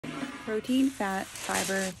Protein, fat,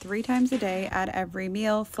 fiber, 3 times a day at every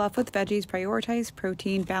meal. Fluff with veggies. Prioritize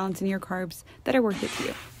protein, balance in your carbs that are worth it to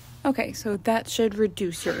you. Okay, so that should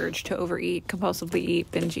reduce your urge to overeat, compulsively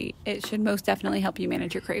eat, binge eat. It should most definitely help you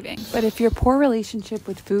manage your cravings. But if your poor relationship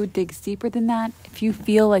with food digs deeper than that, if you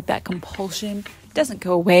feel like that compulsion doesn't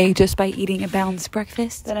go away just by eating a balanced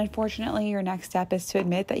breakfast, then unfortunately your next step is to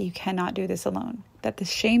admit that you cannot do this alone. That the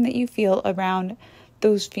shame that you feel around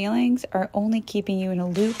those feelings are only keeping you in a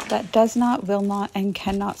loop that does not, will not, and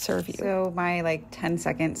cannot serve you. So my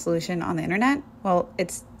 10-second solution on the internet, well,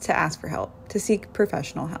 it's to ask for help, to seek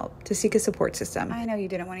professional help, to seek a support system. I know you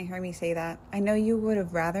didn't want to hear me say that. I know you would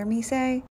have rather me say,